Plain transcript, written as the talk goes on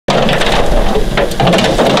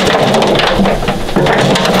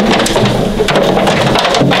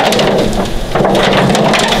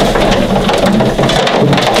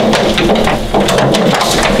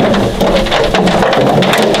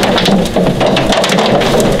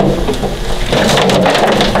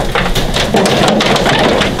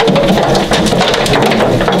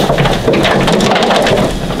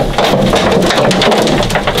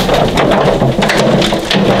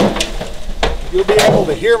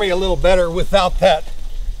hear me a little better without that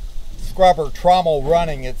scrubber trommel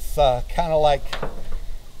running. It's kind of like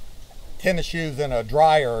tennis shoes in a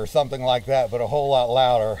dryer or something like that, but a whole lot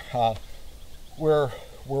louder. We're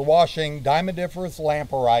washing diamondiferous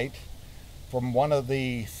lamperite from one of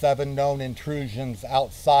the 7 known intrusions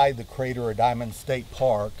outside the Crater of Diamonds State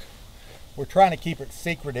Park. We're trying to keep it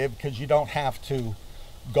secretive because you don't have to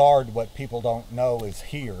guard what people don't know is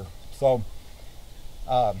here. So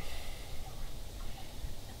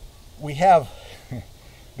we have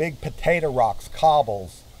big potato rocks,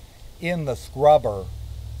 cobbles in the scrubber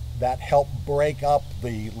that help break up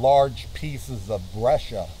the large pieces of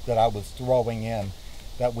breccia that I was throwing in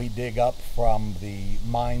that we dig up from the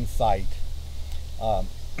mine site.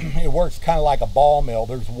 It works kind of like a ball mill.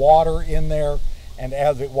 There's water in there, and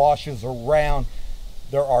as it washes around,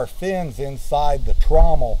 there are fins inside the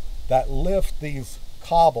trommel that lift these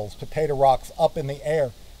cobbles, potato rocks, up in the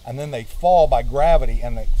air, and then they fall by gravity,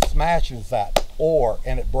 and it smashes that ore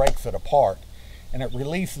and it breaks it apart, and it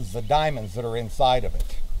releases the diamonds that are inside of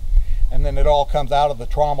it. And then it all comes out of the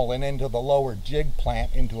trommel and into the lower jig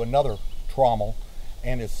plant into another trommel,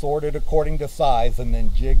 and is sorted according to size and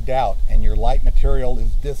then jigged out, and your light material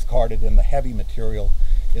is discarded and the heavy material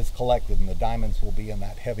is collected, and the diamonds will be in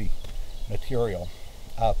that heavy material.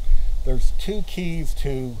 There's 2 keys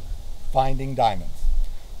to finding diamonds: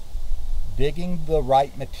 digging the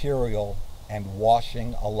right material and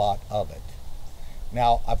washing a lot of it.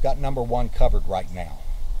 Now, I've got number 1 covered right now.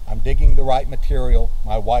 I'm digging the right material.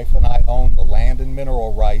 My wife and I own the land and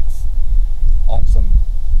mineral rights on some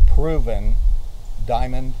proven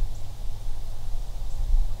diamond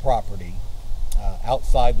property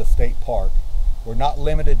outside the state park. We're not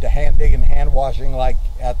limited to hand digging, hand washing like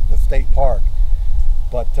at the state park,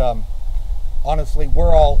 but honestly,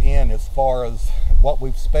 we're all in as far as what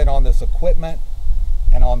we've spent on this equipment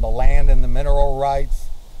and on the land and the mineral rights.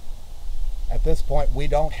 At this point, we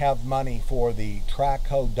don't have money for the track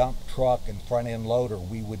hoe, dump truck, and front end loader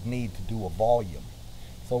we would need to do a volume.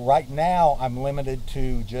 So right now, I'm limited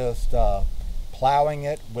to just plowing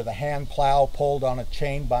it with a hand plow pulled on a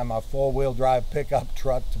chain by my 4-wheel drive pickup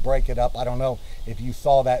truck to break it up. I don't know if you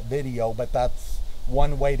saw that video, but that's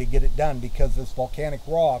one way to get it done, because this volcanic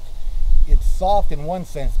rock, it's soft in one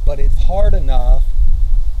sense, but it's hard enough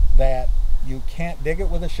that you can't dig it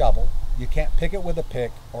with a shovel, you can't pick it with a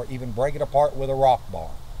pick, or even break it apart with a rock bar.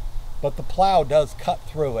 But the plow does cut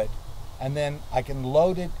through it, and then I can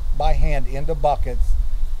load it by hand into buckets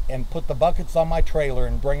and put the buckets on my trailer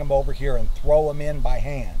and bring them over here and throw them in by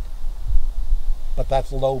hand. But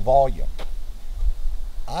that's low volume.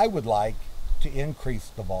 I would like to increase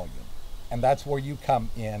the volume, and that's where you come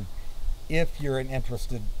in if you're an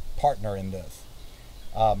interested partner in this.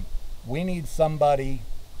 We need somebody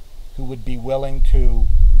who would be willing to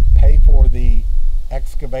pay for the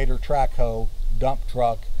excavator, track hoe, dump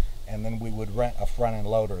truck, and then we would rent a front end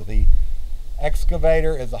loader. The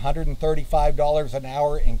excavator is $135 an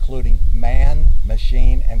hour, including man,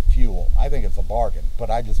 machine, and fuel. I think it's a bargain,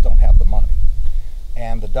 but I just don't have the money.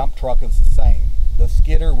 And the dump truck is the same. The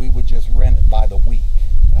skidder, we would just rent it by the week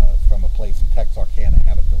from a place in Texarkana and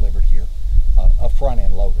have it delivered here, a front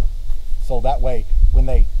end loader. So that way, when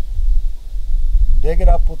they dig it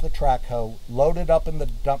up with the track hoe, load it up in the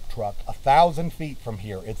dump truck 1,000 feet from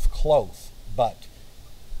here, it's close, but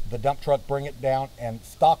the dump truck bring it down and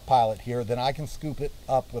stockpile it here, then I can scoop it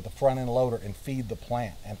up with a front end loader and feed the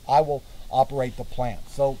plant, and I will operate the plant.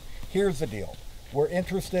 So here's the deal. We're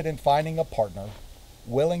interested in finding a partner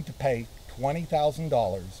willing to pay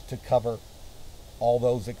 $20,000 to cover all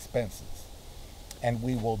those expenses, and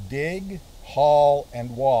we will dig, haul,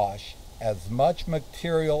 and wash as much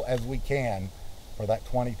material as we can for that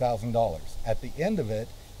 $20,000. At the end of it,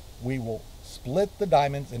 we will split the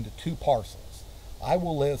diamonds into 2 parcels. I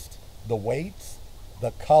will list the weights,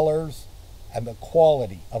 the colors, and the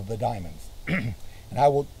quality of the diamonds. And I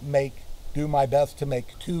will do my best to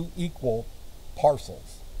make 2 equal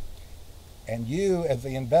parcels. And you, as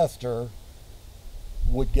the investor,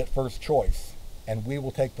 would get first choice, and we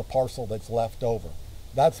will take the parcel that's left over.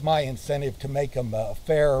 That's my incentive, to make them a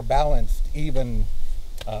fair, balanced, even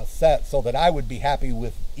set, so that I would be happy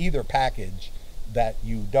with either package that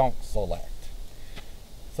you don't select.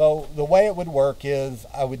 So the way it would work is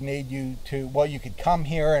I would need you to, well, you could come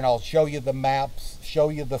here and I'll show you the maps, show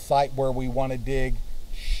you the site where we want to dig,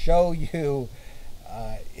 show you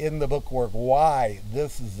in the bookwork why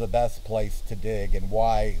this is the best place to dig and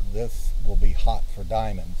why this will be hot for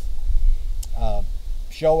diamonds.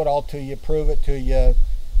 Show it all to you, prove it to you,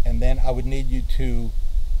 and then I would need you to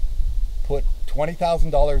put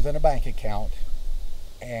 $20,000 in a bank account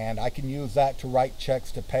and I can use that to write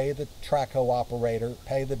checks to pay the trackhoe operator,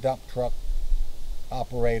 pay the dump truck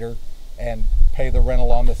operator, and pay the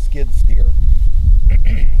rental on the skid steer.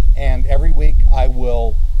 And every week I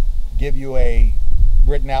will give you a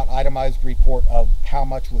written out itemized report of how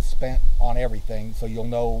much was spent on everything, so you'll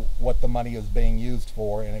know what the money is being used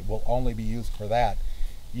for, and it will only be used for that.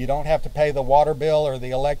 You don't have to pay the water bill or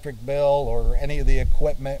the electric bill or any of the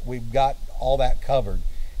equipment. We've got all that covered.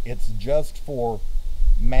 It's just for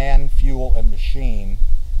man, fuel, and machine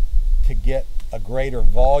to get a greater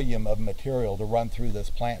volume of material to run through this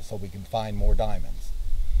plant so we can find more diamonds.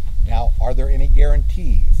 Now, are there any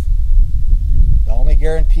guarantees? The only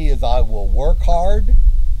guarantee is I will work hard,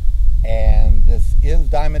 and this is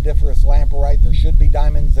diamondiferous lamperite. There should be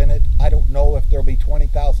diamonds in it. I don't know if there'll be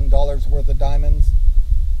 $20,000 worth of diamonds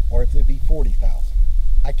or if it'll be 40,000.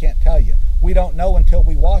 I can't tell you. We don't know until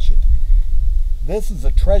we wash it. This is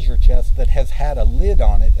a treasure chest that has had a lid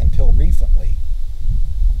on it until recently.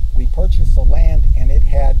 We purchased the land and it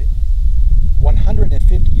had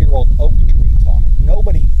 150-year-old oak trees on it.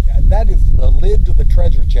 That is the lid to the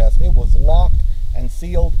treasure chest. It was locked and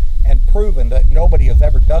sealed and proven that nobody has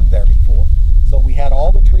ever dug there before. So we had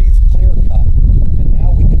all the trees clear cut, and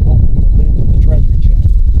now we can open the lid to the treasure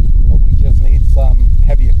chest. But we just need some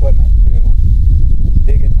heavy equipment to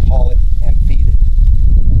dig it, haul it, and feed it.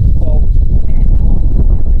 So here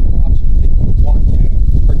are your options if you want to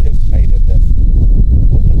participate in this.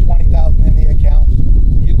 Put the $20,000 in the account.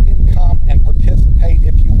 You can come and participate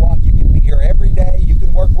if you want. You can be here every day. You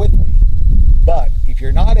can work with me. But if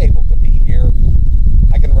you're not able to be here,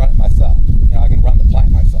 I can run it myself. I can run the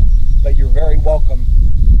plant myself. But you're very welcome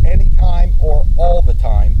anytime or all the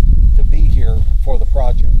time to be here for the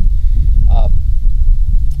project.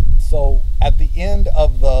 So at the end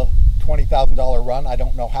of the $20,000 run, I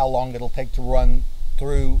don't know how long it'll take to run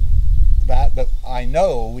through that, but I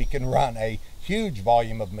know we can run a huge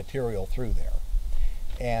volume of material through there,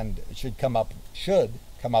 and it should come up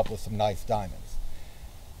with some nice diamonds.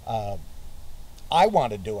 I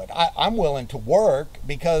want to do it. I'm willing to work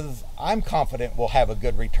because I'm confident we'll have a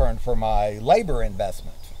good return for my labor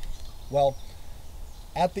investment. Well,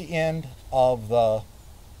 at the end of the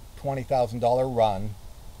 $20,000 run,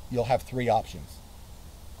 you'll have three options.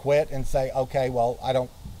 Quit and say, okay, well,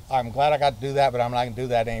 I'm glad I got to do that, but I'm not going to do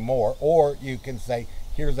that anymore. Or you can say,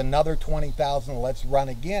 here's another $20,000, let's run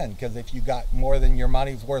again. Because if you got more than your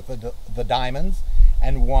money's worth of the diamonds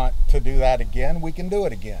and want to do that again, we can do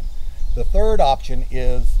it again. The third option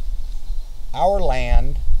is our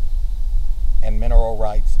land and mineral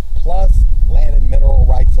rights plus land and mineral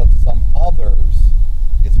rights of some others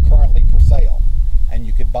is currently for sale. And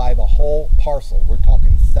you could buy the whole parcel. We're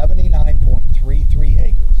talking 79.33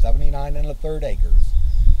 acres, 79 1/3 acres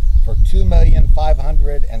for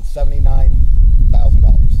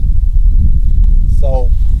 $2,579,000.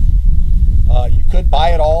 So you could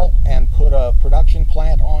buy it all and put a production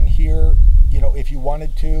plant on here, if you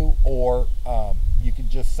wanted to, or you could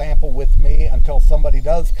just sample with me until somebody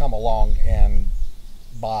does come along and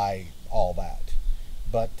buy all that.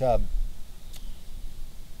 But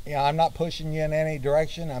I'm not pushing you in any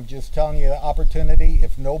direction. I'm just telling you the opportunity.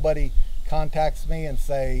 If nobody contacts me and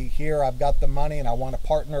say, here, I've got the money and I want to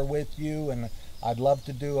partner with you and I'd love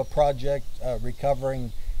to do a project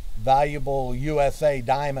recovering valuable USA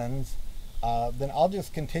diamonds, then I'll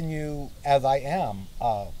just continue as I am,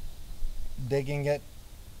 digging it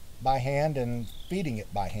by hand and feeding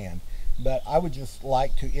it by hand. But I would just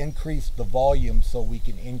like to increase the volume so we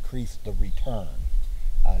can increase the return.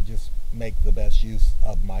 Just make the best use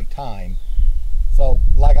of my time. So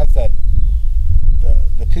like I said,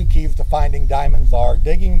 the two keys to finding diamonds are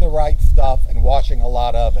digging the right stuff and washing a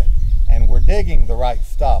lot of it. And we're digging the right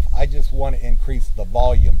stuff. I just want to increase the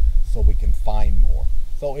volume so we can find more.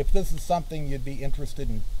 So if this is something you'd be interested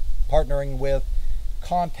in partnering with,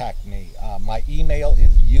 contact me. My email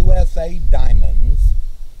is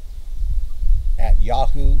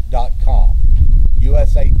usadiamonds@yahoo.com.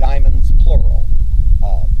 USA Diamonds, plural,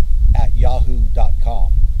 at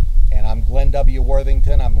yahoo.com. And I'm Glenn W.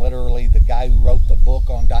 Worthington. I'm literally the guy who wrote the book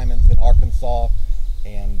on diamonds in Arkansas.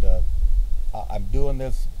 And I'm doing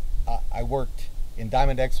this. I worked in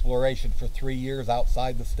diamond exploration for 3 years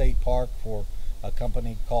outside the state park for a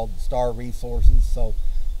company called Star Resources. So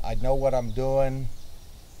I know what I'm doing,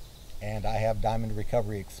 and I have diamond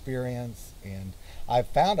recovery experience. And I've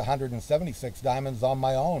found 176 diamonds on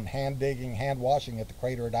my own, hand digging, hand washing at the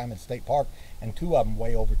Crater of Diamonds State Park, and 2 of them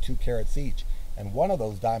weigh over 2 carats each. And one of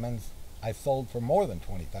those diamonds I sold for more than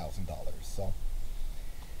 $20,000. So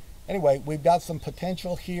anyway, we've got some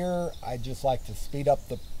potential here. I'd just like to speed up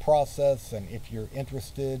the process, and if you're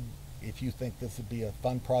interested, if you think this would be a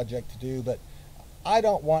fun project to do. But I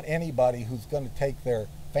don't want anybody who's going to take their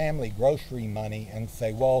family grocery money and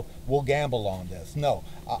say, well, we'll gamble on this. No,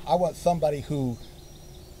 I want somebody who,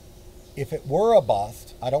 if it were a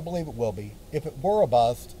bust, I don't believe it will be, if it were a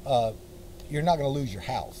bust, you're not going to lose your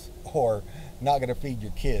house or not going to feed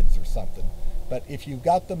your kids or something. But if you've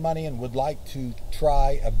got the money and would like to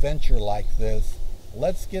try a venture like this,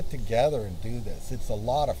 let's get together and do this. It's a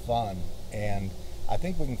lot of fun, and I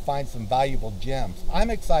think we can find some valuable gems. I'm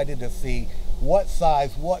excited to see what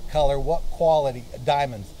size, what color, what quality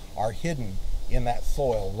diamonds are hidden in that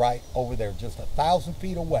soil right over there, just 1,000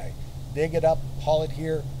 feet away. Dig it up, haul it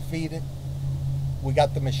here, feed it. We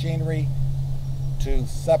got the machinery to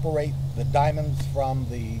separate the diamonds from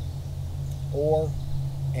the ore,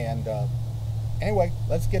 and anyway,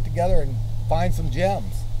 let's get together and find some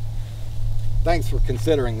gems. Thanks for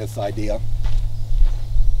considering this idea.